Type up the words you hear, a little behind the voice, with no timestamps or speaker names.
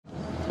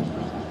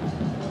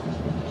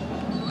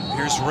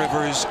Here's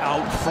Rivers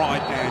out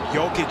front, and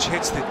Jokic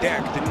hits the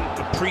deck. Didn't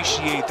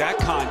appreciate that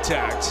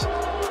contact.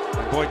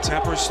 And boy,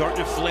 temper's starting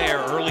to flare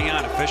early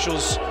on.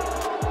 Officials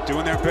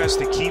doing their best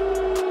to keep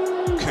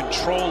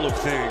control of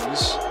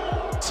things.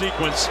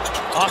 Sequence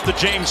off the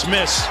James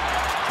miss.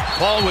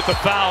 Paul with the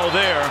foul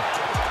there.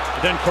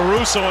 Then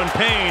Caruso and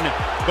Payne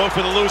go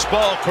for the loose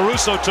ball.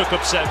 Caruso took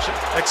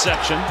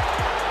exception.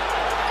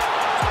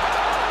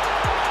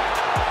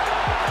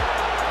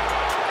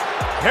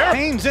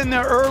 Payne's in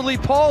there early.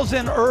 Paul's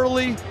in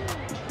early. You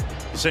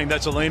saying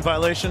that's a lane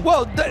violation?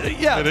 Well,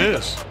 yeah. It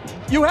is.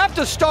 You have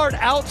to start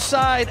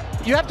outside.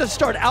 You have to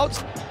start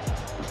outside.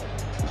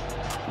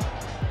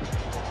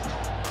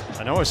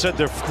 I know I said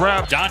they're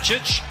crap.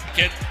 Doncic,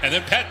 and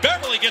then Pat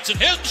Beverly gets in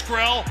his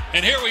grill,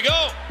 and here we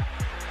go.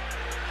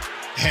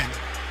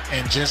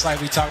 And just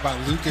like we talked about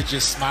Luka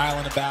just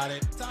smiling about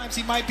it. Sometimes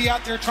he might be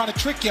out there trying to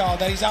trick y'all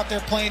that he's out there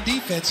playing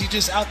defense. He's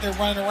just out there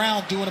running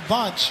around doing a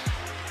bunch.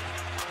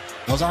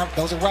 Those are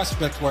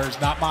Westbrook words,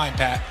 not mine,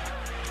 Pat.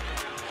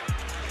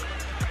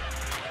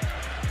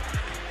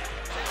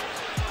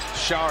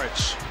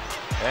 Saric,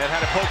 and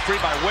had a poke free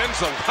by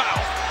Winslow.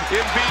 Wow.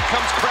 Embiid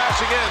comes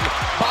crashing in.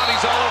 Bodies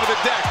all over the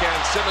deck,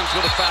 and Simmons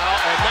with a foul.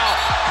 And now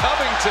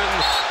Covington.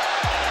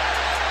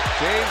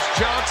 James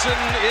Johnson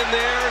in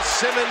there.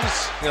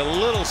 Simmons a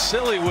little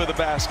silly with the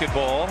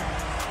basketball.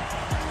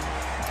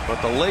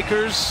 But the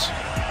Lakers,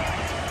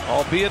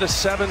 albeit a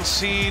 7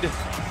 seed,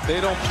 they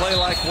don't play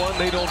like one.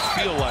 They don't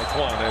feel like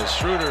one. As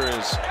Schroeder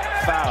is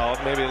fouled,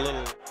 maybe a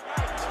little.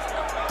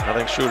 I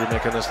think Schroeder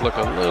making this look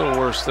a little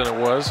worse than it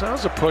was. That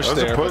was a push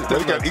there.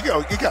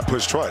 He got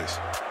pushed twice.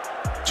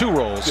 2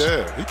 rolls.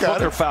 Yeah, he got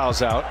Booker it.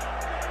 fouls out.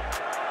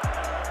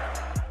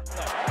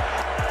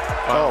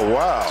 Oh,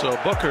 wow. So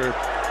Booker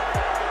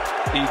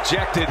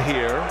ejected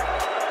here.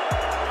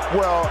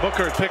 Well,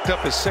 Booker had picked up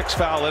his 6th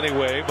foul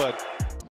anyway, but